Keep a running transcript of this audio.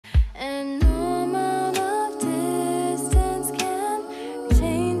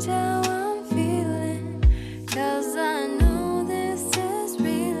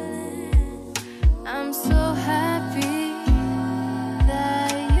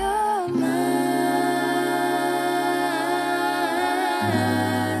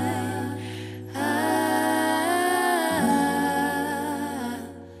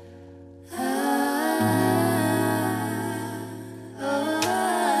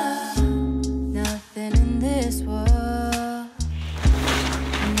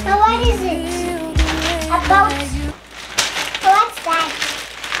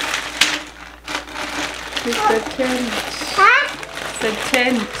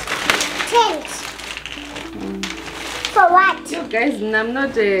tent. For what? You guys, I'm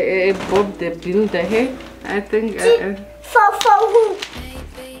not a Bob the Builder, hey? I think... For who?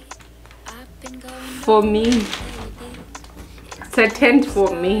 For me. It's a tent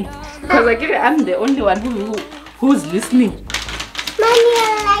for me. Because I'm the only one who's listening. Mommy,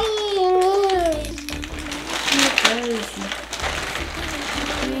 you're lying.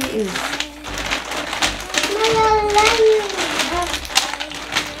 Please.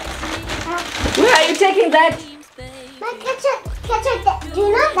 Where are you taking that? My ketchup, do you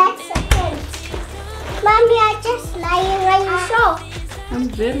know that's a tent? Mommy, I'm just lying. Are you sure? I'm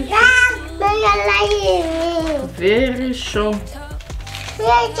very sure. No, you're lying. Very sure.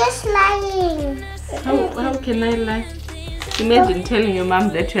 You're just lying. How can I lie? Imagine telling your mom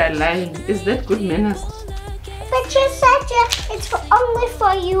that you are lying. Is that good manners? But you said it's only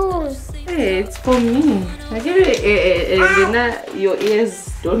for you. Hey, it's for me. I get it. Your ears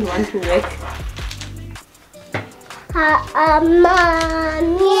don't want to work.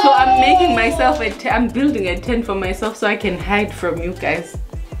 Mommy. So I'm making myself I'm building a tent for myself so I can hide from you guys.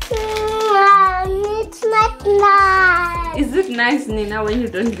 It's not nice. Is it nice, Nina, when you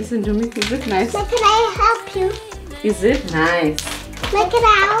don't listen to me? Is it nice? Can I help you? Is it nice? Can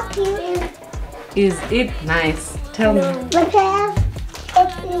I help you? Is it nice? Tell me. I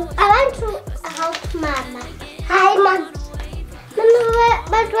want to help Mama. Hi, Mom.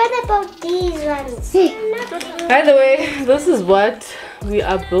 But what about these ones? By the way, this is what we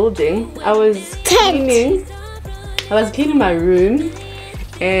are building. I was cleaning my room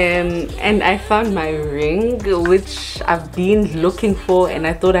and I found my ring, which I've been looking for, and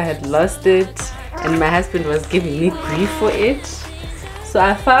I thought I had lost it, and my husband was giving me grief for it. So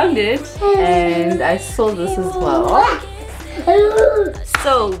I found it and I saw this as well.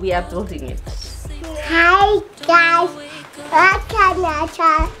 So we are building it. Hi guys,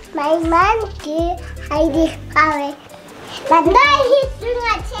 my mom did hiding power. But now he's doing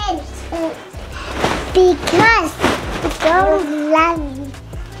a tent because he don't love me.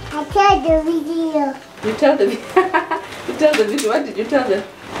 I tell the video. You tell the you tell the video. What did you tell them?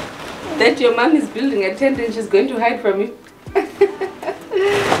 That your mom is building a tent and she's going to hide from you. I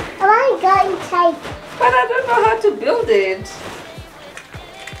want to go inside. But I don't know how to build it.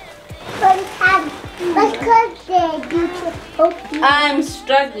 I'm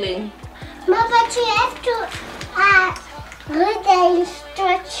struggling. Mom, but you have to read the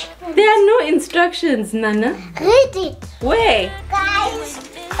instructions. There are no instructions, Nana. Read it. Where? Guys,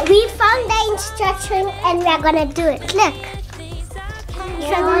 we found the instruction and we're gonna do it. Look.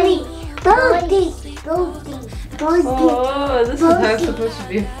 Oh, this is how it's supposed to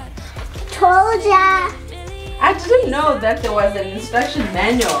be. Told ya. I didn't know that there was an instruction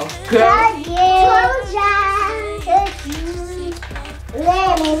manual, girl. Told ya.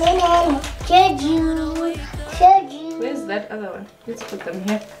 Where's that other one? Let's put them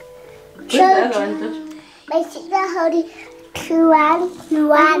here. Where's the other one? My sister holding one.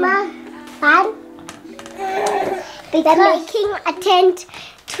 They're making a tent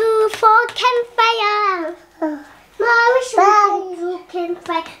for campfire. No, I wish we could do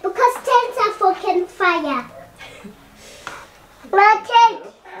campfire because tents are for campfire. My tent.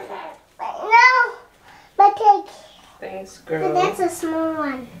 No, my tent. Thanks, girl. But that's a small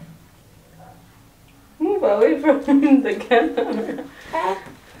one. Move away from the camera.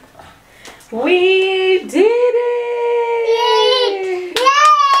 We did it! Yay!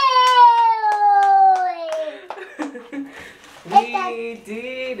 We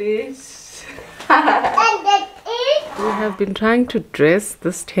did it! And that's it. We have been trying to dress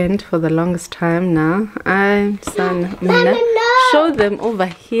this tent for the longest time now. Show them over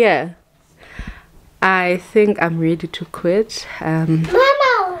here. I think I'm ready to quit.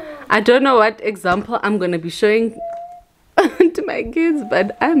 Mama. I don't know what example I'm going to be showing to my kids,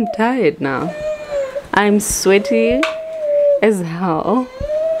 but I'm tired now. I'm sweaty as hell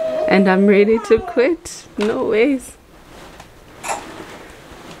and I'm ready to quit. No ways.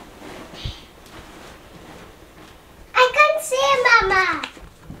 I can't see Mama.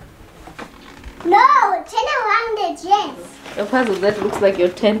 No, turn around it, yes. A puzzle that looks like your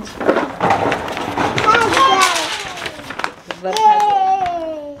tent.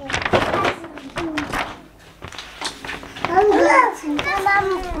 That I'm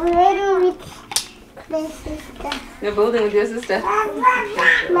ready with my sister. You're building with your sister?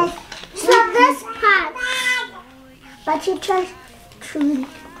 So this part, but you try to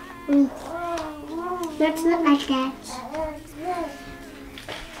that's not like that.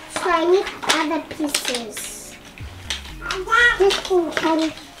 So I need other pieces. This thing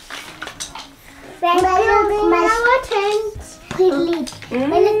can building my tent quickly.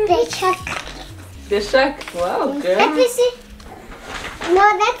 When they check The shark. Wow, girl. Let me see.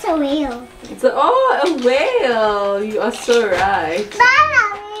 No, that's a whale. It's a whale. You are so right.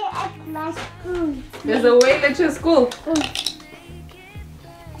 At my school. There's a whale at your school.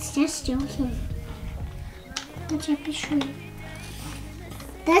 It's just joking.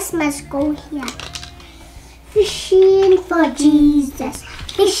 This must go here. Fishing for Jesus.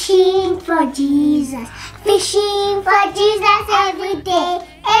 Fishing for Jesus. Fishing for Jesus every day.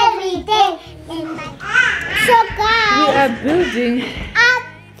 Every day. So guys, We are building a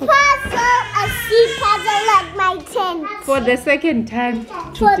sea puzzle like my tent. for the second time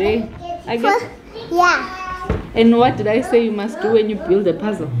today. I guess. Yeah. And what did I say you must do when you build a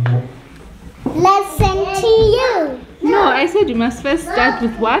puzzle? Listen to you. No, I said you must first start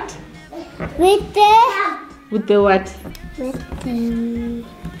with what? With the With the what?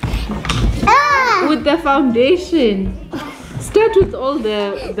 With the foundation. Start with all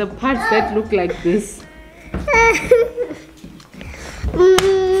the parts that look like this.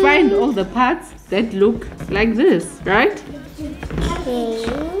 Find all the parts that look like this, right? Okay.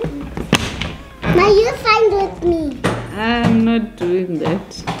 Now you find with me. I'm not doing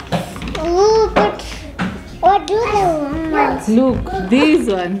that. Oh, but what do the ones? Look, these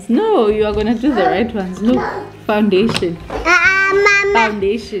ones. No, you are gonna do the right ones. Look, foundation. Mama.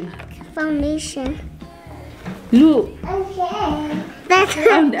 Foundation. Foundation. Look. Okay. That's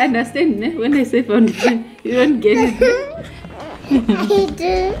Understand, eh? When I say foundation, you don't get it. I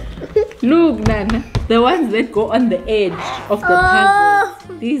do. Look, Nana, the ones that go on the edge of the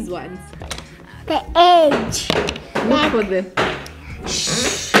puzzle. These ones. The edge. Look for them.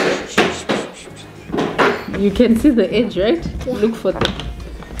 You can see the edge, right? Yeah. Look for them.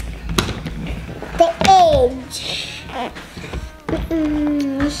 The edge.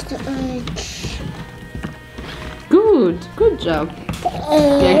 What's the edge? Good job. The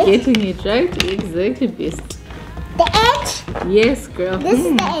You're edge. getting it right. Exactly, best. The edge. Yes, girl. This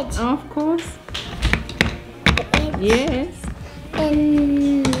is the edge. Of course. The edge. Yes.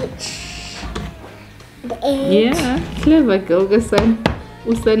 And the edge. Yeah. Clever girl, Gasan.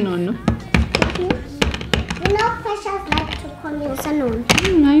 Usanono. You know, Precious like to call me Usanon.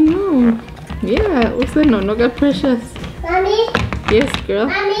 I know. Yeah, Usanono got precious. Mommy. Yes, girl.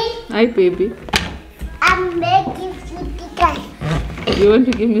 Mommy. Hi, baby. I'm making stickers. You want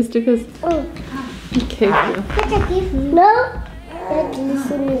to give me stickers? Oh. Okay, girl. What a gift? No. Not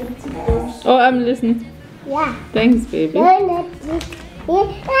listening. Oh, I'm listening. Yeah. Thanks, baby. No, not listening.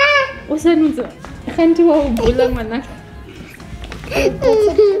 Ah. Usanono. Khanti wa ubula manaka.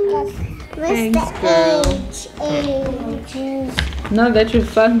 Where's Thanks, the edges? Now that you've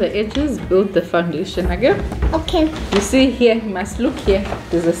found the edges, build the foundation again. Okay. You see here, you must look here.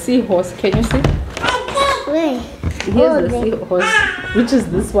 There's a seahorse. Can you see? Where? Here's the seahorse, which is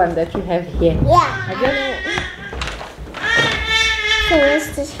this one that you have here. Yeah. Okay? So where's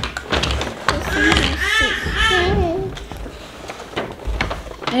this?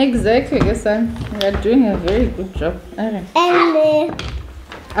 Exactly, Gasan. You are doing a very good job. Alright. And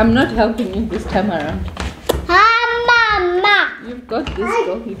I'm not helping you this time around. Mama. You've got this,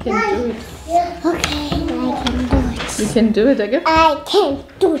 girl. You can do it. Okay, I can do it. You can do it again? I can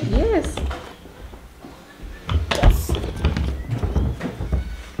do it. Yes.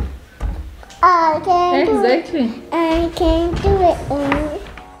 I can do it. Exactly. I can do it.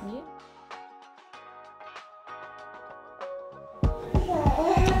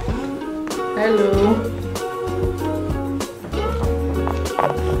 Hello.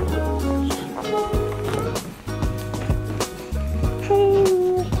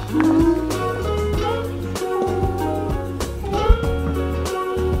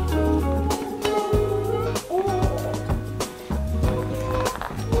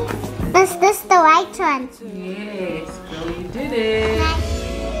 Is this the right one? Yes, girl, you did it.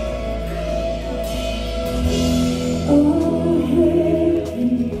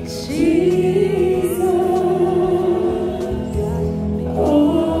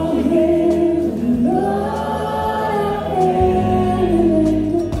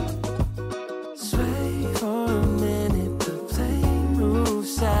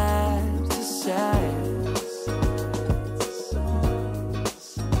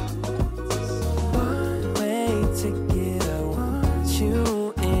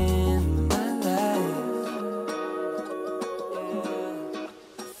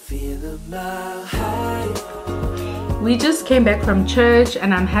 We just came back from church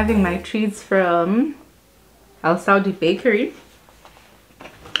and I'm having my treats from Al Saudi Bakery.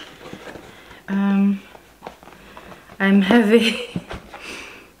 I'm having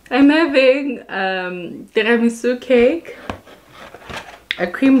tiramisu cake a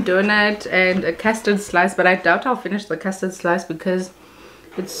cream donut and a custard slice, but I doubt I'll finish the custard slice because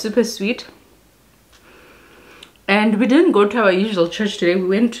it's super sweet. And we didn't go to our usual church today. We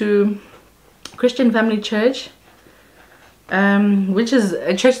went to Christian Family Church, which is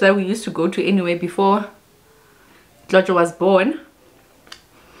a church that we used to go to anyway before Tlojo was born.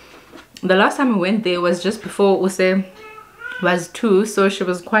 The last time we went there was just before Use was 2, so she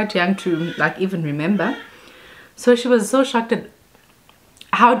was quite young to like even remember. So she was so shocked at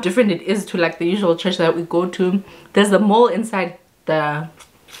how different it is to like the usual church that we go to. There's the mall inside the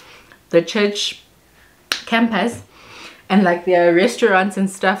church campus, and like there are restaurants and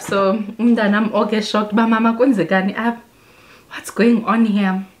stuff. So I'm okay shocked. But mama, what's going on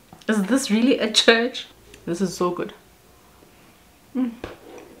here? Is this really a church? This is so good.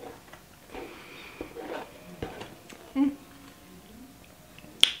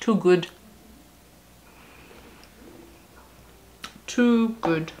 Too good. Too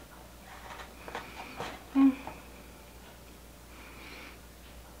good.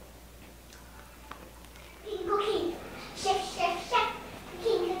 Cooking. Chef, chef, chef.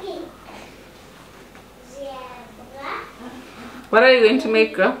 Cooking. What are you going to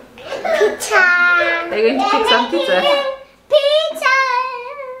make, girl? Pizza. Are you going to cook some pizza? Pizza.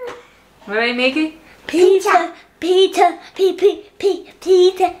 What are you making? Pizza. Pizza. Pizza.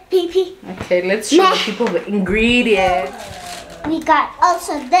 Okay, let's show the people the ingredients. We got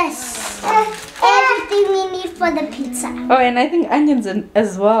also this. Everything we need for the pizza. Oh, and I think onions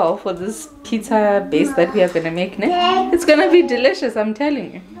as well for this pizza base that we are gonna make. It's gonna be delicious, I'm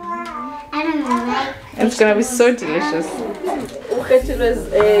telling you. I don't know. It's gonna be so delicious. It was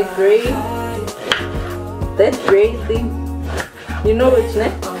a gray, that gray thing. You know which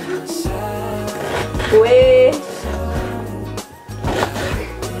name? Wait.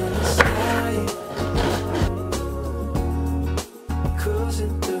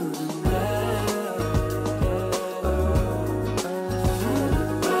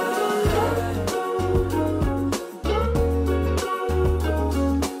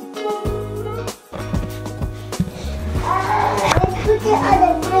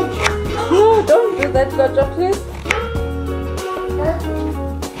 No, don't do that, Tlojo, please.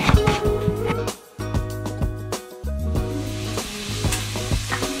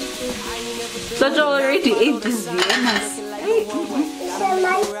 Tlojo already ate these Viennas.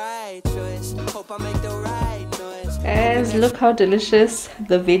 Guys, look how delicious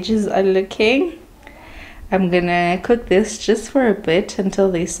the veggies are looking. I'm gonna cook this just for a bit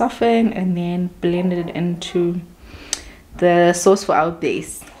until they soften and then blend it into the sauce for our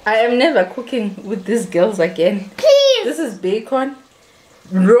base. I am never cooking with these girls again. Please. This is bacon,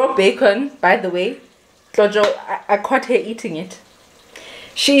 raw bacon, by the way. Tlojo, I caught her eating it.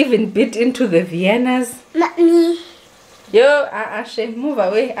 She even bit into the Viennas. Not me. Yo, Ashe, move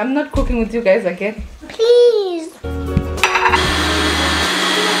away. I'm not cooking with you guys again. Please.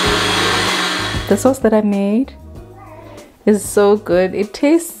 The sauce that I made is so good. It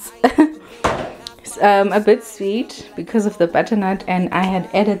tastes a bit sweet because of the butternut, and I had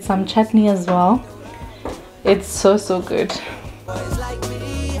added some chutney as well. It's so good.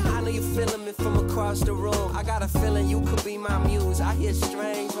 I got a feeling you could be my muse. I hear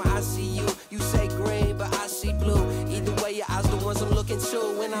strange when I see you. You say green, but I see blue. Either way, your eyes the ones I'm looking to.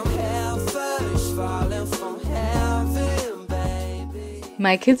 When I'm hell first, falling from heaven, baby.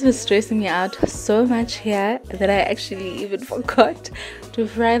 My kids were stressing me out so much here that I actually even forgot to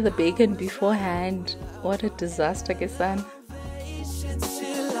fry the bacon beforehand. What a disaster, Kisan.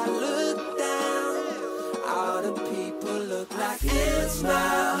 It's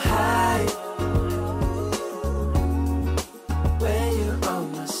now high when you're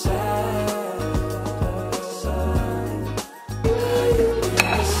on my side.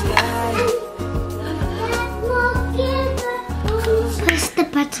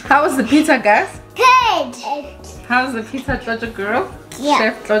 How was the pizza, guys? Good. How's the pizza, Tlojo girl? Yeah.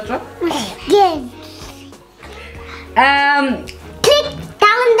 Chef Tlojo? Good. Click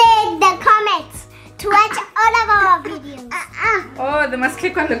down the comments to watch all of our videos. Oh, they must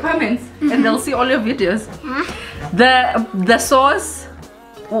click on the comments and they'll see all your videos. The sauce,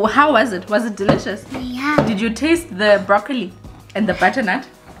 how was it? Was it delicious? Yeah. Did you taste the broccoli and the butternut?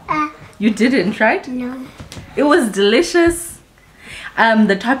 You didn't, right? No. It was delicious.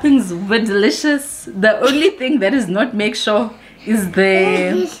 The toppings were delicious. The only thing that is not make sure is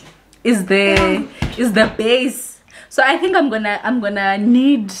the base. So I think I'm gonna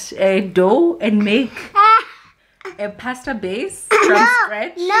need a dough and make a pasta base from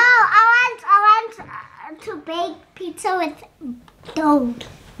scratch. No, I want to bake pizza with dough.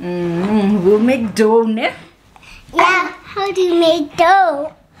 We'll make dough, ne? Yeah, how do you make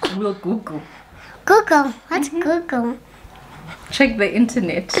dough? We'll Google. Google. What's Google? Check the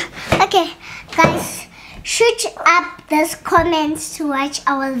internet. Okay, guys, shoot up those comments to watch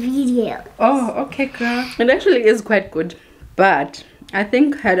our video. Oh, okay, girl. It actually is quite good. But I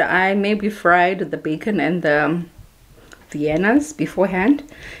think had I maybe fried the bacon and the Viennas beforehand,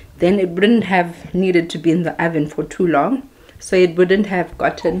 then it wouldn't have needed to be in the oven for too long. So it wouldn't have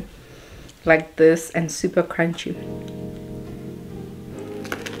gotten like this and super crunchy.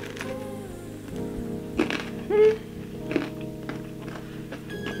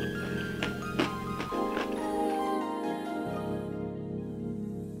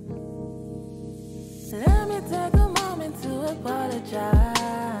 Let me take a moment to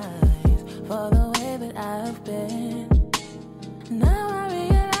apologize for the way that I've been. Now I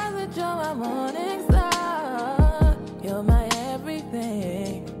realize that you're my morning star. You're my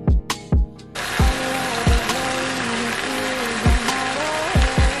everything.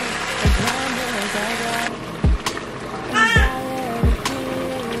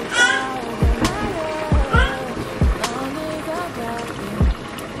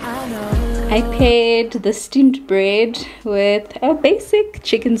 I paired the steamed bread with a basic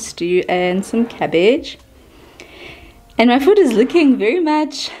chicken stew and some cabbage. And my food is looking very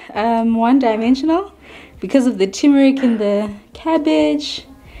much one-dimensional because of the turmeric in the cabbage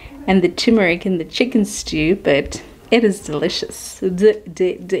and the turmeric in the chicken stew, but it is delicious.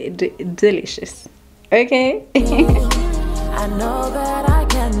 Delicious. Okay? I know that I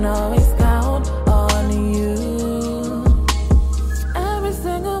can always count on you. Every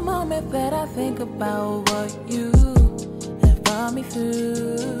single moment that I think about what you have brought me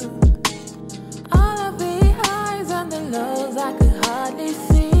through. All of the highs and the lows, I could hardly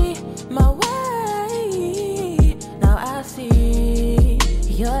see my way. Now I see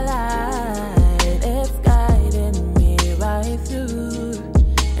your light, it's guiding me right through.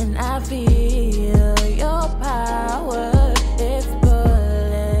 And I feel your power, it's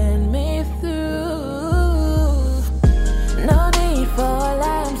pulling me through. No need for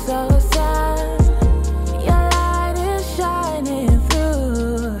lamps or sun, your light is shining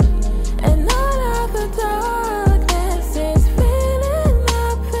through. And all of the darkness is filling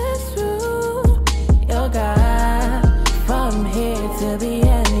up this room. Your God, from here to the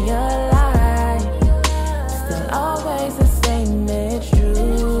end, your light, still always the same, it's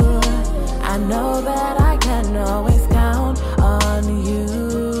true. I know that I can always count on you.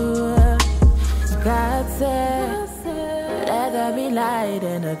 God said, let there be light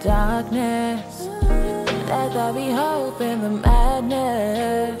in the darkness. Let there be hope in the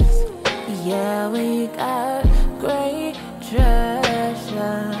madness. Yeah, we got great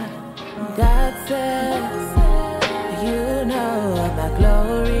treasure. God says, you know of my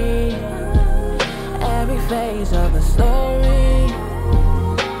glory, every phase of the story.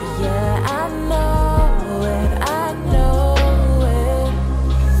 Yeah, I know it, I know it.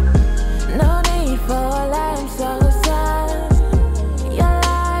 No need for lamps or sun, your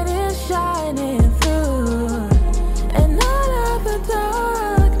light is shining through. And all of the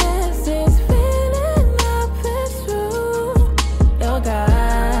darkness is filling up this room. Your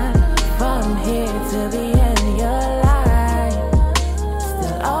God, from here to the end, your light,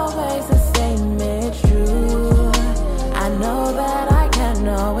 still always the same, it's true. I know that I can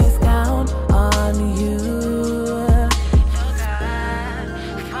always count on you. Your God,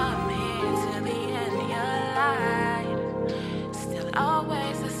 from here to the end, your light, still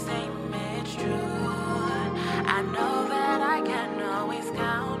always the same, it's true. I know that I can always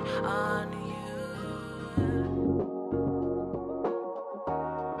count on you.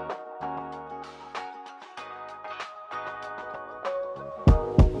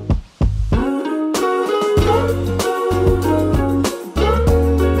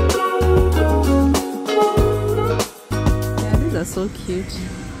 Yeah, these are so cute.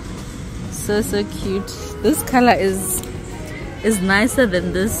 So cute. This color is nicer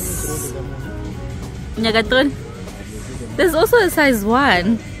than this. Nyagatron. There's also a size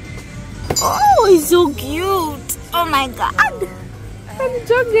 1. Oh, it's so cute. Oh my god. I'm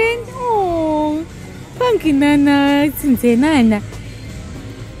jogging. Oh, funky nana. It's nana.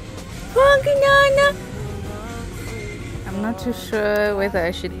 Funky nana. I'm not too sure whether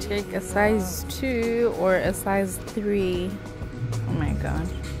I should take a size 2 or a size 3. Oh my god.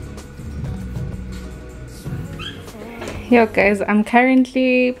 Yo guys, I'm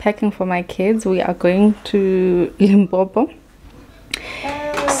currently packing for my kids. We are going to Limpopo.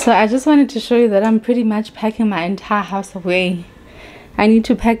 So I just wanted to show you that I'm pretty much packing my entire house away. I need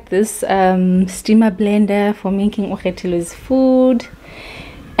to pack this steamer blender for making Oketilo's food.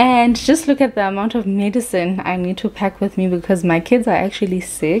 And just look at the amount of medicine I need to pack with me because my kids are actually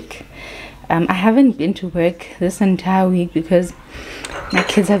sick. I haven't been to work this entire week because my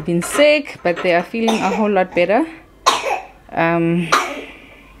kids have been sick, but they are feeling a whole lot better.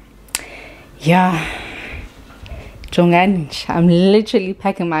 Yeah, Jonganj, I'm literally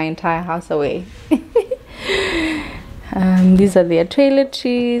packing my entire house away. These are their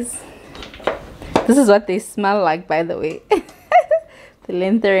toiletries. This is what they smell like, by the way. The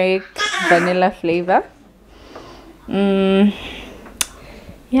Lentheric vanilla flavor.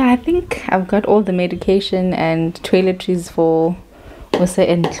 Yeah, I think I've got all the medication and toiletries for Ose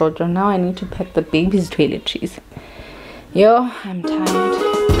and Tlojo. Now I need to pack the baby's toiletries. Yo, I'm tired.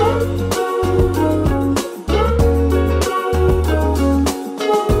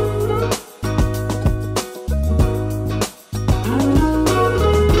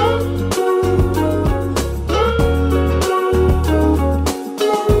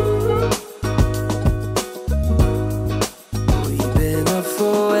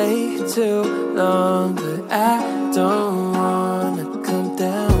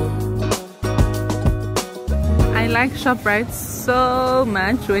 ShopRite so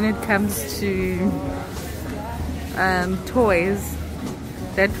much when it comes to toys.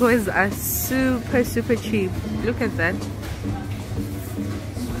 Their toys are super cheap. Look at that.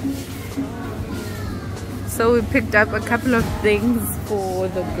 So we picked up a couple of things for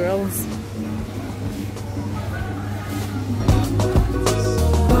the girls.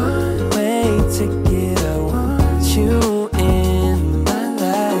 One way ticket, I want you in my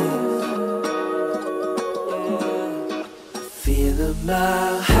life. Feel a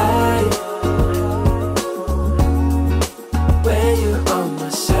mile high when you're on my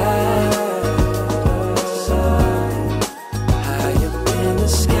side, high up in the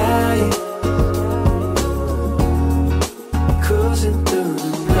sky, cruising through the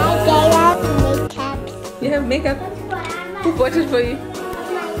night. You have makeup? Who bought it for you?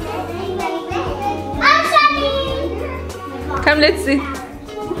 Come, let's see.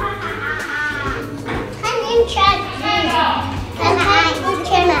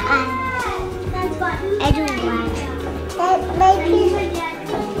 I do want. Maybe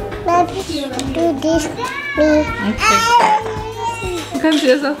do this. Me. Okay. Come to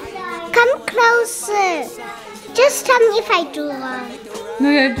yourself. Come closer. Just tell me if I do wrong. No,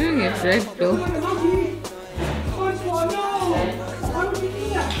 you're doing it right, though.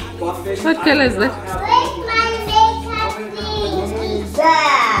 What color is that? Where's my makeup thing?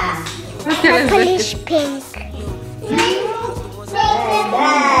 What color is Purplish that? pink.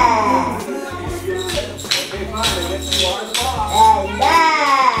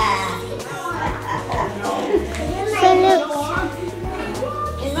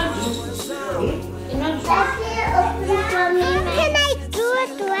 Can I do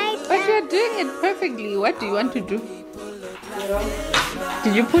it right? But you're doing it perfectly. What do you want to do?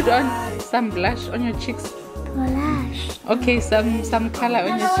 Did you put on some blush on your cheeks? Blush. Okay, some color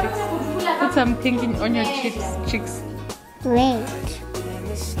on your cheeks. Put some pink on your cheeks. Wait.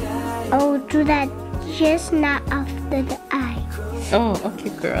 I'll do that just not after the eye. Oh, okay,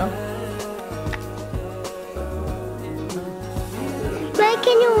 girl. Where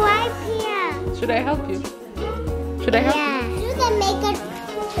can you wipe here? Should I help you? Should I help you? Yeah. Do the makeup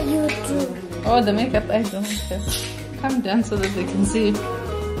you do. Oh, the makeup I don't have. Come down so that they can see you.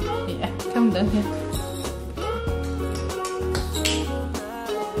 Yeah, come down here.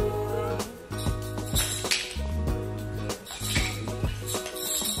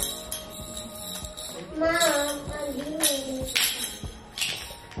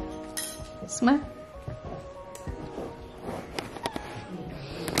 Smile.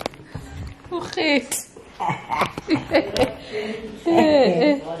 Okay.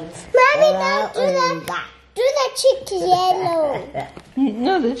 Mommy, don't do that. Do the cheek yellow.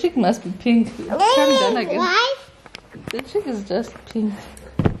 No, the cheek must be pink. Come down again. Why? The cheek is just pink.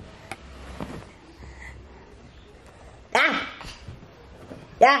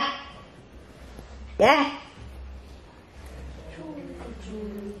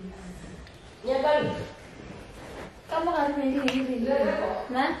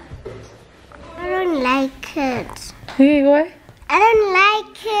 I don't like it. Hey, why? I don't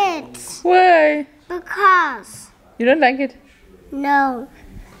like it. Why? Because. You don't like it? No.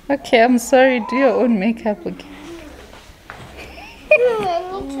 Okay, I'm sorry. Do your own makeup again.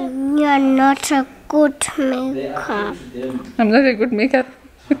 You're not a good makeup. I'm not a good makeup.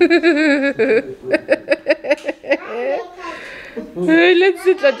 Let's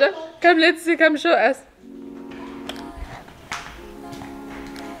see, Tata. Come, let's see. Come, show us.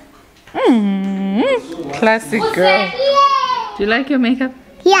 Classic girl. Do you like your makeup?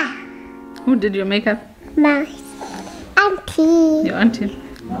 Yeah. Who did your makeup? My auntie. Your auntie.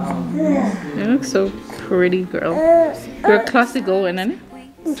 You look so pretty, girl. You're a classy girl, isn't it?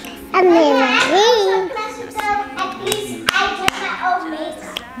 I'm never at least I do my own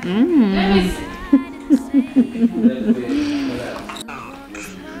makeup.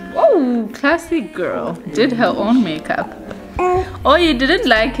 Oh, classy girl. Did her own makeup. Oh, you didn't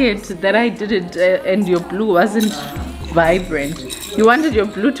like it that I did it and your blue wasn't vibrant. You wanted your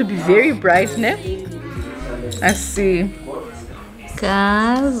blue to be very bright, ne? I see.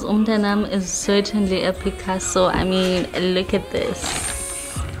 Guys, Umtanam is certainly a Picasso. I mean, look at this.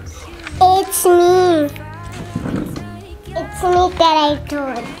 It's me. It's me that I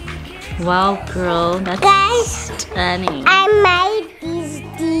did. Wow, girl, that's Guys, stunning. I made these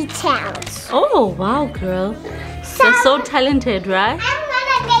details. Oh, wow, girl. So, You're so talented, right? I'm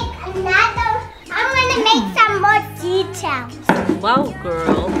gonna make some more details. Wow,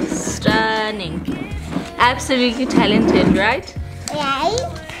 girl, stunning. Absolutely talented, right? Right?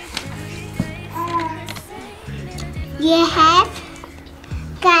 You have,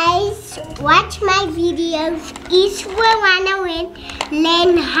 guys, watch my videos. Each one wanna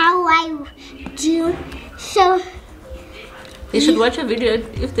learn how I do. So They should watch a video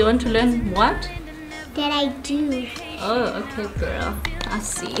if they want to learn what? that I do. Oh, okay, girl. I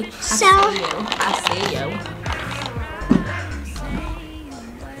see. I see you.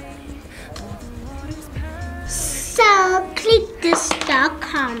 So click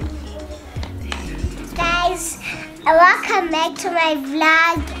this.com. Guys, welcome back to my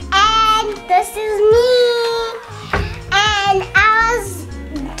vlog, and this is me. And I was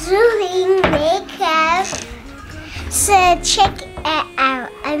doing makeup, so check it out.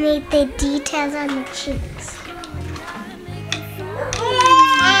 I made the details on the cheeks.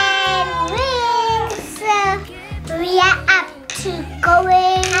 And so we are up to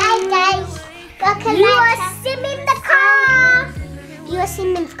going. Hi guys. You are sitting in the car. You are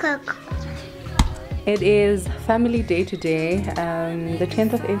sitting in the car. It is family day today, the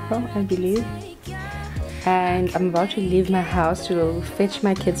 10th of April, I believe. And I'm about to leave my house to go fetch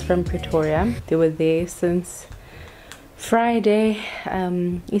my kids from Pretoria. They were there since Friday,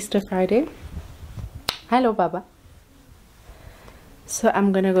 Easter Friday. Hello, Baba. So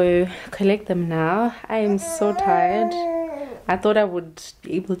I'm gonna go collect them now. I am so tired. I thought I would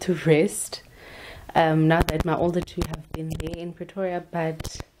be able to rest now that my older two have been there in Pretoria,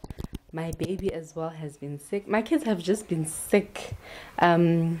 but my baby as well has been sick. My kids have just been sick.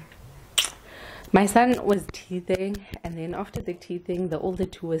 My son was teething, and then after the teething, the older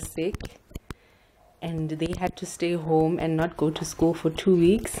two were sick, and they had to stay home and not go to school for 2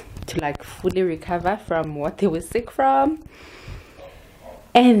 weeks to like fully recover from what they were sick from.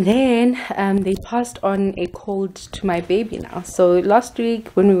 And then they passed on a cold to my baby now. So last week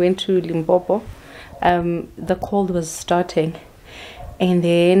when we went to Limpopo, the cold was starting, and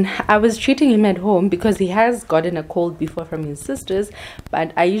then I was treating him at home because he has gotten a cold before from his sisters,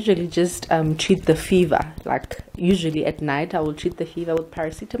 but I usually just treat the fever. Like usually at night I will treat the fever with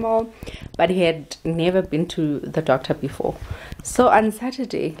paracetamol, but he had never been to the doctor before. So on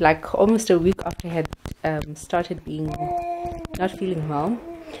Saturday, like almost a week after he had started being not feeling well,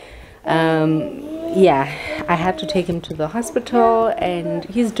 yeah, I had to take him to the hospital, and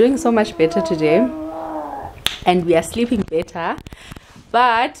he's doing so much better today, and we are sleeping better.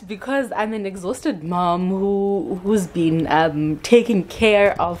 But because I'm an exhausted mom who's been taking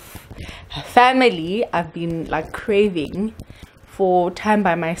care of her family, I've been like craving for time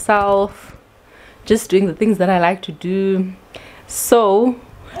by myself, just doing the things that I like to do. So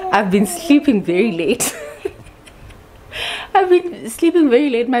I've been sleeping very late. I've been sleeping very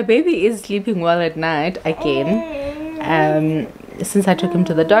late. My baby is sleeping well at night again, since I took him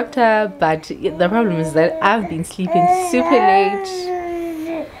to the doctor, but the problem is that I've been sleeping super late.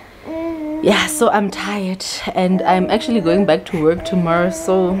 Yeah, so I'm tired, and I'm actually going back to work tomorrow,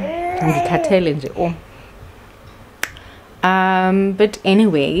 so but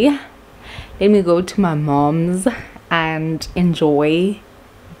anyway, let me go to my mom's and enjoy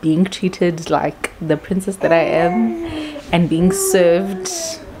being treated like the princess that I am, and being served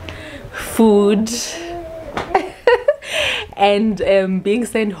food and being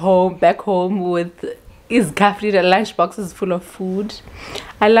sent back home with his Gafrida lunch boxes full of food.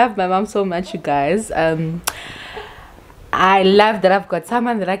 I love my mom so much, you guys. I love that I've got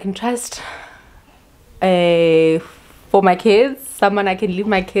someone that I can trust for my kids, someone I can leave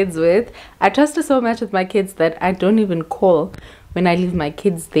my kids with. I trust her so much with my kids that I don't even call when I leave my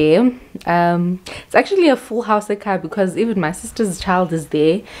kids there. It's actually a full house at car because even my sister's child is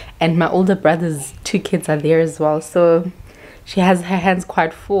there, and my older brother's 2 kids are there as well. So she has her hands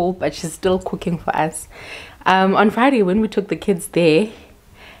quite full, but she's still cooking for us. On Friday when we took the kids there,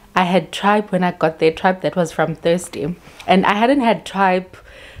 I had tribe when I got there, tribe that was from Thursday, and I hadn't had tribe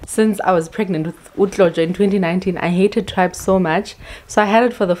since I was pregnant with Utlojo in 2019. I hated tribe so much, so I had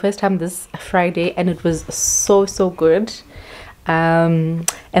it for the first time this Friday, and it was so good. And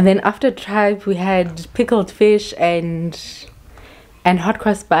then after tribe we had pickled fish and hot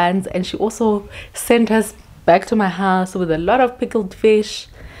cross buns, and she also sent us back to my house with a lot of pickled fish.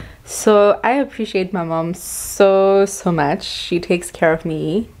 So I appreciate my mom so much. She takes care of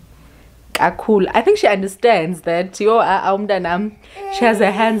me. Cool. I think she understands that she has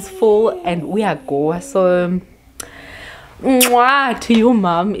her hands full and we are go. So mwah to you,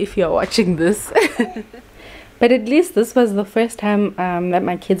 mom, if you're watching this. But at least this was the first time that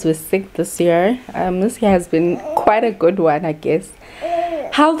my kids were sick this year. This year has been quite a good one, I guess.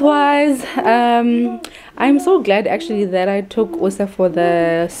 Health wise, I'm so glad actually that I took Usa for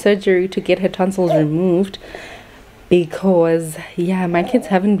the surgery to get her tonsils removed, because yeah, my kids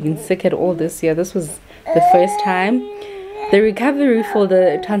haven't been sick at all this year. This was the first time. The recovery for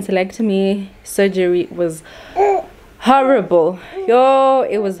the tonsillectomy surgery was horrible. Yo,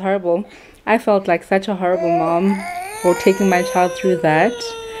 it was horrible. I felt like such a horrible mom for taking my child through that.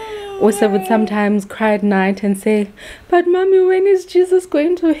 Usa would sometimes cry at night and say, "But mommy, when is Jesus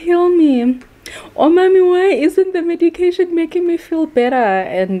going to heal me? Or mommy, why isn't the medication making me feel better?"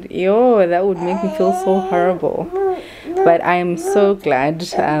 And yo, that would make me feel so horrible. But I am so glad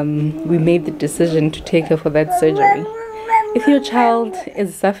we made the decision to take her for that surgery. If your child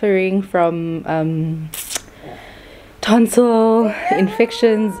is suffering from tonsil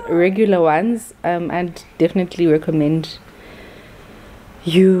infections, regular ones, I'd definitely recommend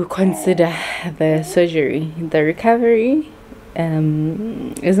you consider the surgery. The recovery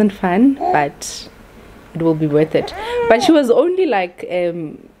isn't fun, but it will be worth it. But she was only like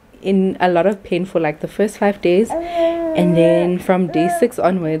in a lot of pain for like the first 5 days, and then from day 6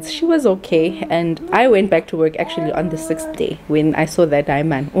 onwards she was okay. And I went back to work actually on the 6th day when I saw that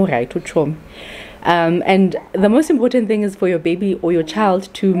diamond. All right, to chom. And the most important thing is for your baby or your child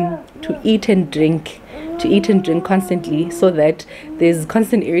to eat and drink constantly, so that there's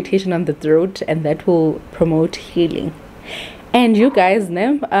constant irritation on the throat, and that will promote healing. And you guys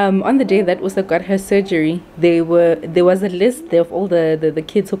know, on the day that Usa got her surgery, there was a list of all the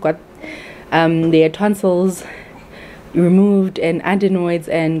kids who got their tonsils removed and adenoids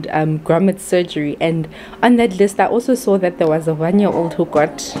and grommet surgery. And on that list I also saw that there was a 1-year-old who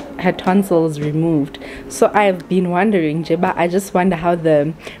got her tonsils removed. So I've been wondering, Jeba, I just wonder how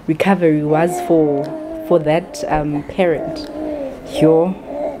the recovery was for that parent. Yo.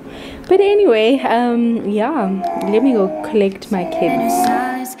 But anyway, yeah, let me go collect my kids.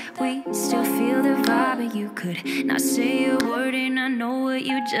 We still feel the vibe, and you could not say a word, and I know what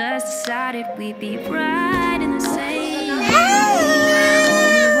you just decided. We'd be right in the same.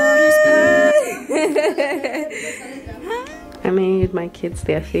 I made my kids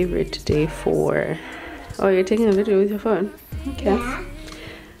their favorite today for... Oh, you're taking a video with your phone? Okay. Yeah.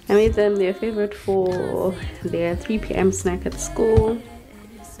 I made them their favorite for their 3 p.m. snack at school.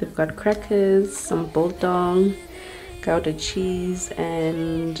 They've got crackers, some biltong, Gouda cheese,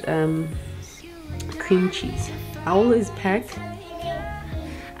 and cream cheese. I always pack...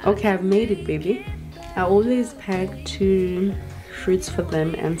 Okay, I've made it, baby. I always pack 2 fruits for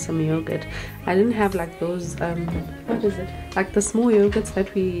them and some yogurt. I didn't have like those what is it, like the small yogurts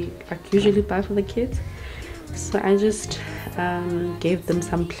that we like usually buy for the kids, so I just gave them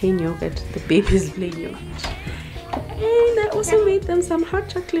some plain yogurt, the baby's plain yogurt. And I also made them some hot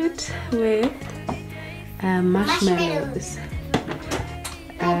chocolate with marshmallows. This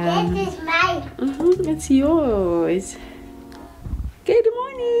is mine. It's yours. Good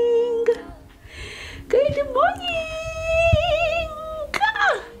morning. Good morning.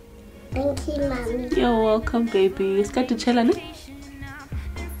 Thank you, mommy. You're welcome, baby. It's got to chill on it.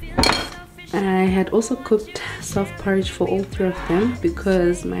 I had also cooked soft porridge for all 3 of them,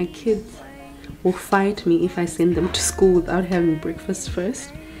 because my kids will fight me if I send them to school without having breakfast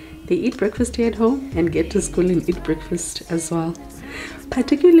first. They eat breakfast here at home and get to school and eat breakfast as well.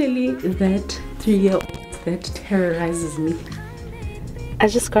 Particularly that 3-year-old that terrorizes me. I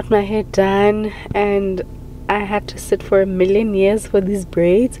just got my hair done, and I had to sit for a million years for these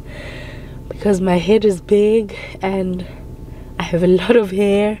braids because my head is big and I have a lot of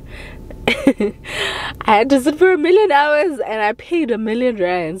hair. I had to sit for a million hours, and I paid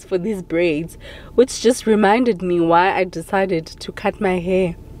R1,000,000 for these braids, which just reminded me why I decided to cut my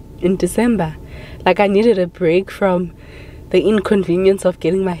hair in December. Like, I needed a break from the inconvenience of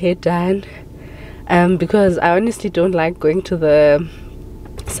getting my hair done. because I honestly don't like going to the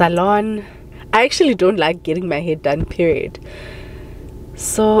salon. I actually don't like getting my hair done, period.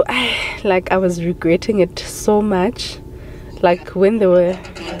 So I was regretting it so much. Like when they were,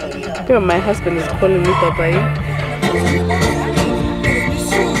 my husband is calling me Papa.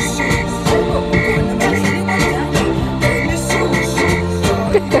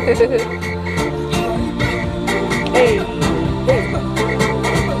 Hey, hey.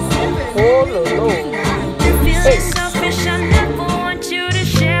 Oh no, no. Hey. Selfish, I never want you to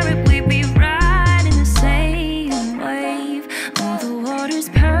share it. We be riding the same wave. Oh, the water's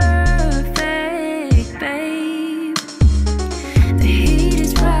perfect, babe. The heat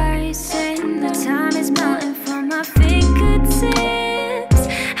is rising, the time is melting from my fingertips.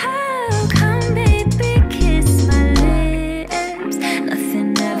 How come, baby, kiss my lips?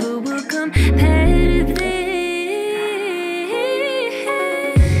 Nothing ever will compare to this.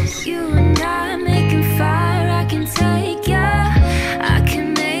 You and I making fire, I can take ya. I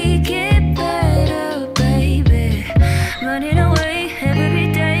can make it better, baby. Running away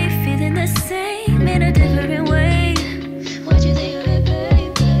every day, feeling the same in a different way. What you think of it,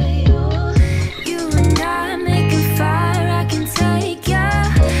 baby? Oh. You and I making fire, I can take ya.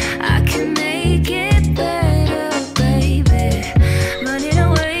 I can make it better, baby. Running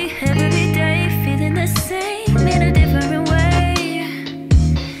away every day, feeling the same in a different way.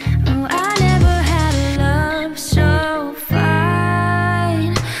 Oh, I never had a love so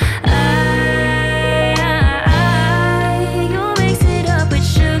fine. You mix it up with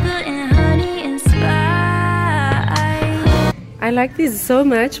sugar and honey and spice. I like these so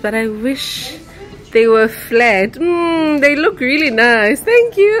much, but I wish they were flat. They look really nice.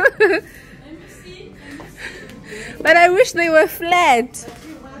 Thank you. But I wish they were flat.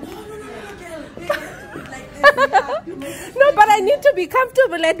 No, but I need to be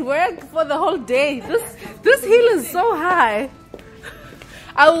comfortable at work for the whole day. This heel is so high.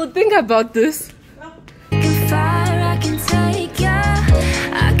 I will think about this. Fire, I can take ya.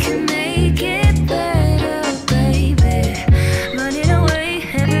 I can make it better, baby. Running away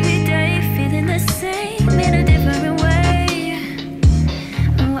every day, feeling the same in a different way.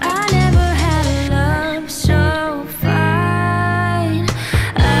 Oh, I never had a love so fine.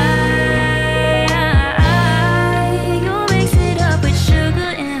 You mix it up with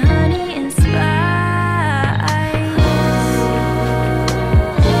sugar and honey and spice.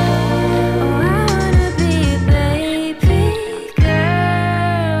 Oh, I wanna be a baby girl.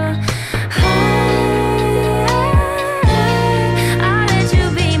 I'll let you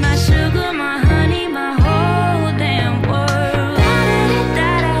be my sugar, my honey, my whole damn world.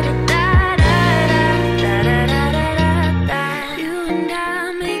 You and I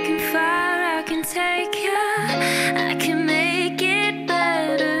making fire, I can take ya. I can make it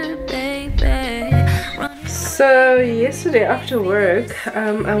better, baby. So yesterday after work,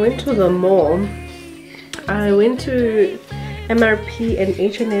 I went to the mall. I went to MRP and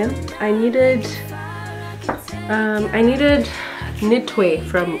H&M. I needed knitwear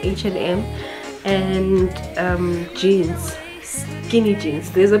from H&M and jeans, skinny jeans.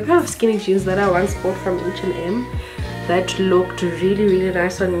 There's a pair of skinny jeans that I once bought from H&M that looked really, really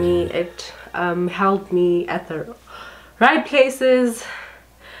nice on me. It held me at the right places.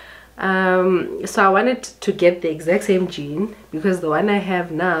 So I wanted to get the exact same jean because the one I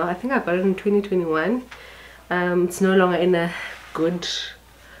have now, I think I got it in 2021. It's no longer in a good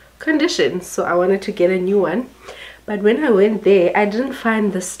condition, so I wanted to get a new one. But when I went there, I didn't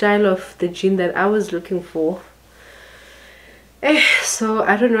find the style of the jean that I was looking for. So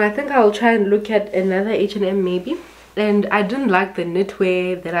I don't know, I think I'll try and look at another H&M maybe. And I didn't like the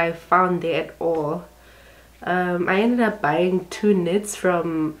knitwear that I found there at all. I ended up buying 2 knits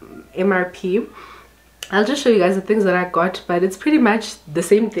from MRP. I'll just show you guys the things that I got, but it's pretty much the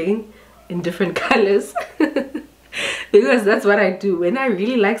same thing in different colors. Because that's what I do. When I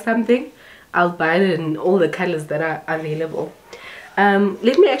really like something, I'll buy it in all the colors that are available.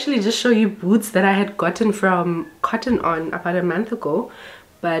 Let me actually just show you boots that I had gotten from Cotton On about a month ago,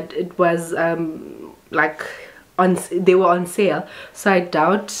 but it was they were on sale, so I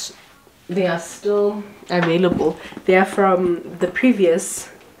doubt they are still available. They are from the previous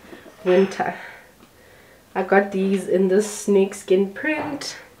winter. I got these in this snakeskin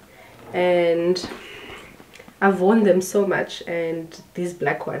print and I've worn them so much, and these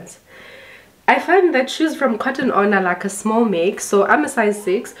black ones. I find that shoes from Cotton On are like a small make, so I'm a size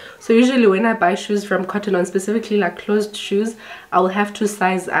 6, so usually when I buy shoes from Cotton On, specifically like closed shoes, I'll have to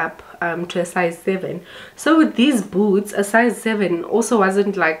size up. to a size 7. So with these boots, a size 7 also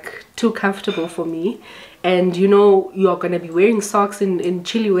wasn't like too comfortable for me. And you know, you're gonna be wearing socks in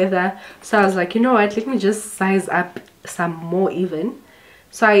chilly weather. So I was like, you know what, let me just size up some more even.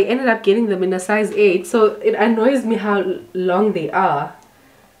 So I ended up getting them in a size 8. So it annoys me how long they are.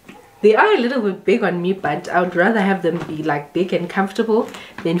 They are a little bit big on me, but I would rather have them be like big and comfortable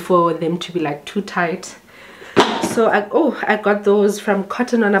than for them to be like too tight. So I got those from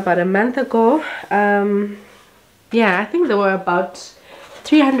Cotton On about a month ago. Yeah, I think they were about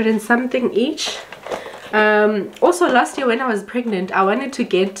 300 and something each. Also last year when I was pregnant, I wanted to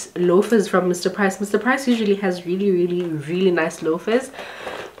get loafers from Mr. Price. Mr. Price usually has really nice loafers,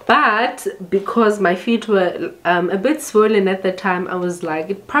 but because my feet were a bit swollen at the time, I was like,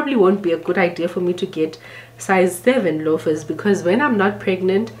 it probably won't be a good idea for me to get size 7 loafers, because when I'm not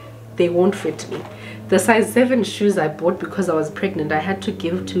pregnant they won't fit me. The size 7 shoes I bought because I was pregnant, I had to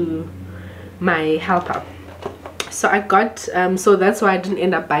give to my helper. So I got so that's why I didn't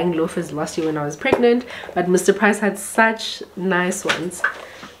end up buying loafers last year when I was pregnant, but Mr. Price had such nice ones.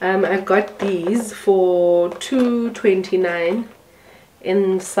 I got these for $2.29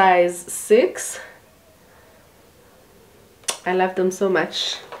 in size 6. I love them so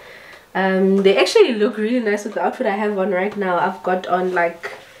much. They actually look really nice with the outfit I have on right now. I've got on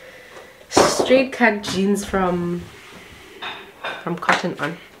like straight cut jeans from Cotton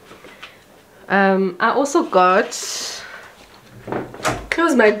On. I also got,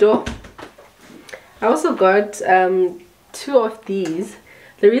 close my door, I also got 2 of these.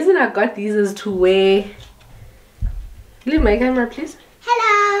 The reason I got these is to wear, leave my camera please.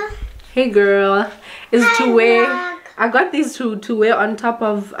 Hello. Hey girl. Is Hi, to wear vlog. I got these to wear on top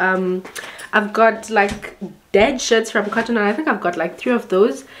of I've got like dad shirts from Cotton On. I think I've got like 3 of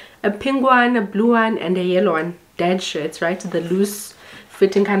those, a pink one, a blue one, and a yellow one. Dad shirts, right? The loose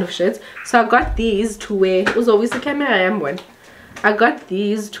fitting kind of shirts. So I got these to wear. Also, with the camera I am one. I got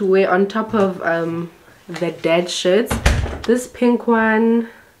these to wear on top of the dad shirts. This pink one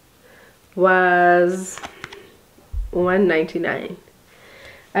was $1.99.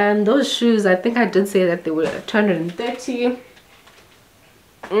 Those shoes, I think I did say that they were $230.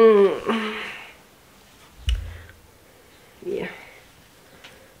 Yeah.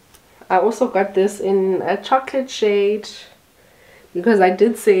 I also got this in a chocolate shade, because I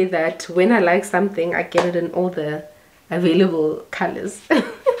did say that when I like something I get it in all the available colors.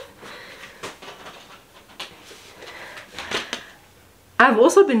 I've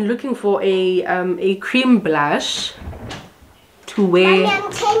also been looking for a cream blush to wear.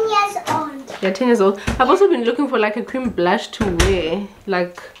 I'm 10 years old. Yeah, 10 years old. I've also been looking for like a cream blush to wear,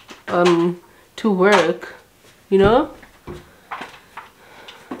 like to work, you know.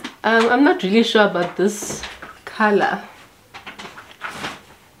 I'm not really sure about this color.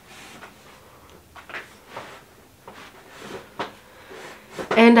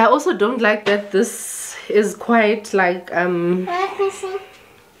 And I also don't like that this is quite like Let me see.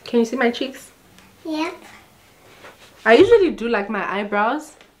 can you see my cheeks? Yep. I usually do like my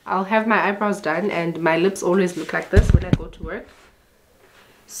eyebrows. I'll have my eyebrows done and my lips always look like this when I go to work.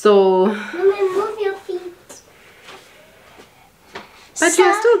 So Mommy, move your feet. but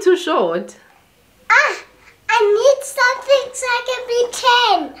you're still too short. I need something so I can be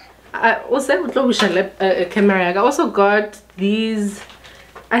 10. I also got these.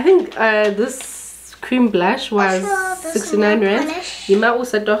 I think this cream blush was Also, this 69 nail rand. polish. Yima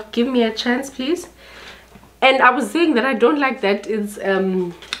also don't give me a chance please. And I was saying that I don't like that it's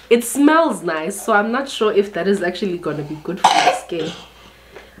it smells nice, so I'm not sure if that is actually gonna be good for my skin.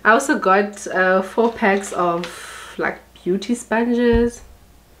 I also got 4 packs of like beauty sponges.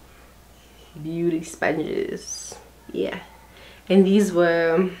 Yeah, and these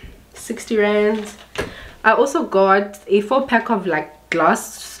were 60 rand. I also got a 4 pack of like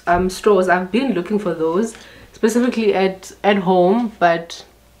glass straws. I've been looking for those specifically at home, but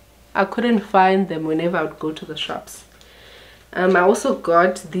I couldn't find them whenever I would go to the shops. I also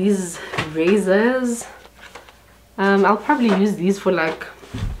got these razors. I'll probably use these for like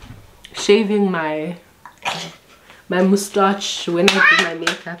shaving my mustache when I do my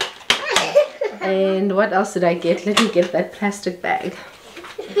makeup. And what else did I get? Let me get that plastic bag.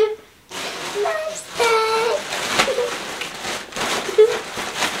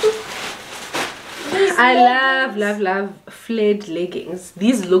 I love flared leggings.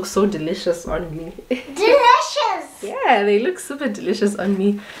 These look so delicious on me. Delicious. Yeah, they look super delicious on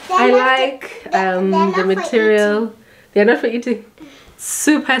me. They're I not like they're not the for material. They're not for eating.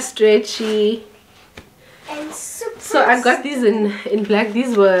 Super stretchy. And super. So I got these in black.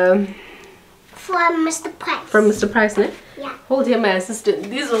 These were from Mr. Price. from Mr. Price, ne? Yeah. Hold here, my assistant.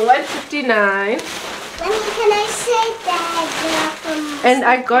 These are $1.59. Mommy, can I say that they are from... And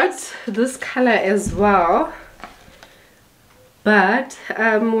I got this color as well. But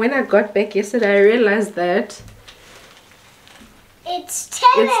when I got back yesterday, I realized that it's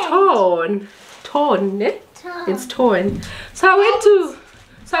torn. Torn, eh? It's torn. So I went to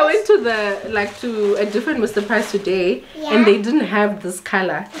to a different Mr. Price today, and they didn't have this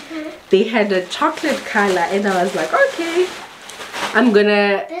color. They had a chocolate color, and I was like, okay, I'm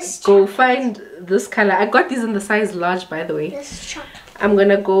gonna go find this color. I got these in the size large, by the way. I'm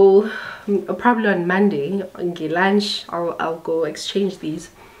gonna go probably on Monday on lunch. I'll go exchange these.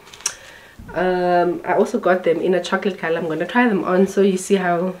 I also got them in a chocolate color. I'm gonna try them on so you see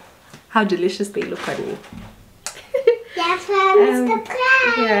how delicious they look on me. Yeah, from Mr.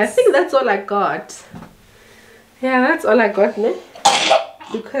 Price. Yeah, I think that's all I got. Yeah, that's all I got, ne?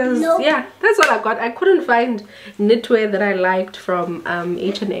 Because yeah, that's all I got. I couldn't find knitwear that I liked from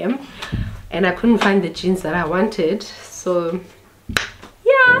H&M, and I couldn't find the jeans that I wanted. So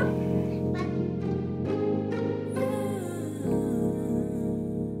yeah.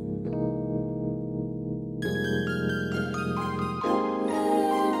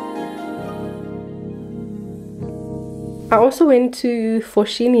 I also went to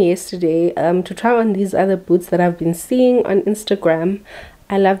Foschini yesterday to try on these other boots that I've been seeing on Instagram.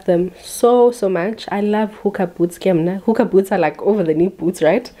 I love them so much. I love hookah boots. Hookah boots are like over the knee boots,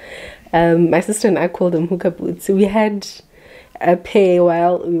 right? My sister and I call them hookah boots. We had a pair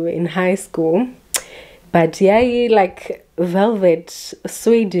while we were in high school, but yeah, like velvet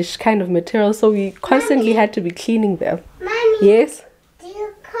Swedish kind of material, so we constantly had to be cleaning them. Mommy, yes? do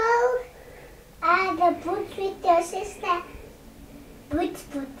you call the boots with your sister boots?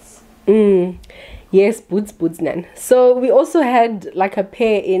 Yes, boots nan. So we also had like a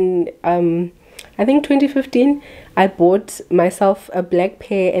pair in I think 2015. I bought myself a black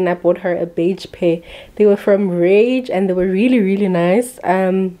pair and I bought her a beige pair. They were from Rage and they were really nice.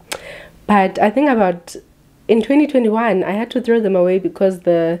 But I think about in 2021 I had to throw them away because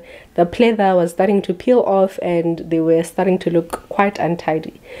the pleather was starting to peel off and they were starting to look quite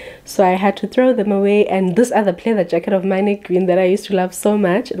untidy. So I had to throw them away. And this other pleather jacket of mine, green, that I used to love so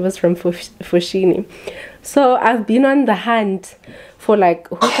much, it was from Foschini. So I've been on the hunt for like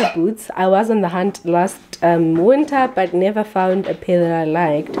hookah boots. I was on the hunt last winter but never found a pair that I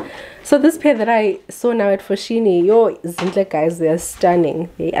liked. So this pair that I saw now at Foschini, yo, Zintle guys, they are stunning.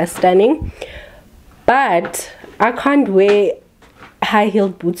 They are stunning. But I can't wear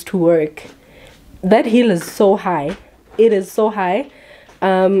high-heeled boots to work. That heel is so high. It is so high.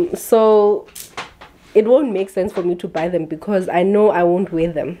 So it won't make sense for me to buy them because I know I won't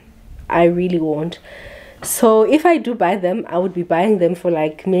wear them. I really won't. So if I do buy them, I would be buying them for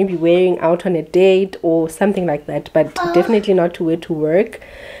like maybe wearing out on a date or something like that, but definitely not to wear to work.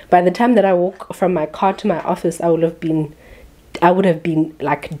 By the time that I walk from my car to my office, I would have been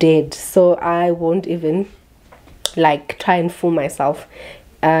like dead. So I won't even like try and fool myself.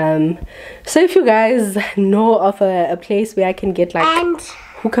 So if you guys know of a place where I can get like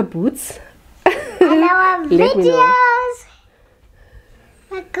hookah boots, and our let me know.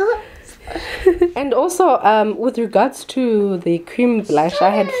 My God. And also with regards to the cream blush, I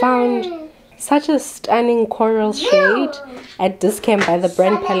had found such a stunning coral shade at Discount by the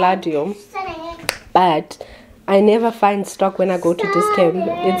brand Palladio, but I never find stock when I go to Discount.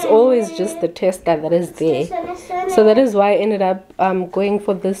 It's always just the tester that is there. So that is why I ended up going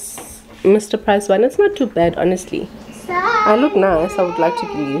for this Mr. Price one. It's not too bad, honestly. I look nice, I would like to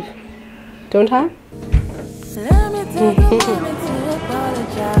believe. Don't I?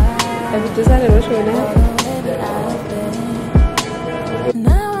 Have you decided what you're gonna have?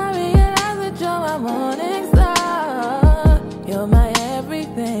 Now I realize that you're my morning star. You're my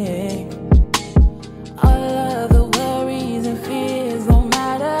everything. All of the worries and fears don't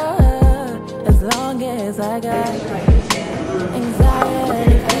matter as long as I got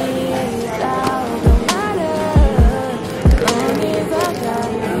anxiety, fears, doubt don't matter as long as I got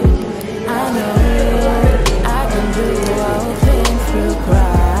you. I know I can do all things through Christ.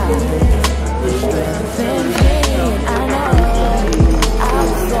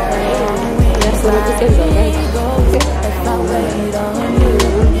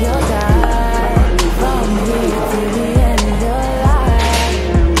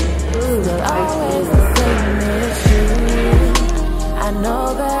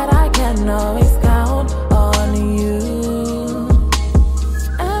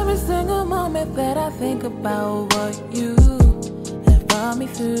 About what you have brought me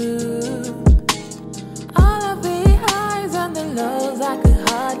through, all of the highs and the lows, I could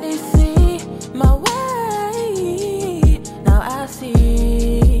hardly see my way.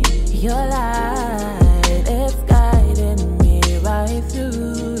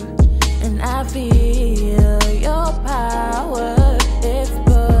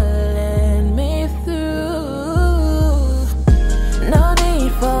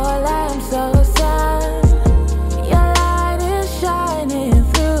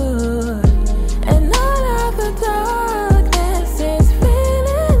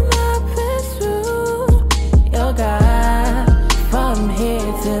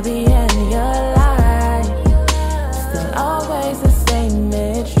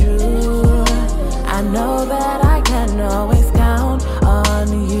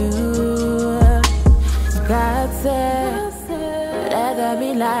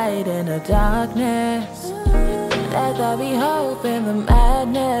 in the darkness. Let there be hope in the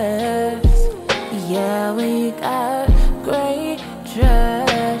madness.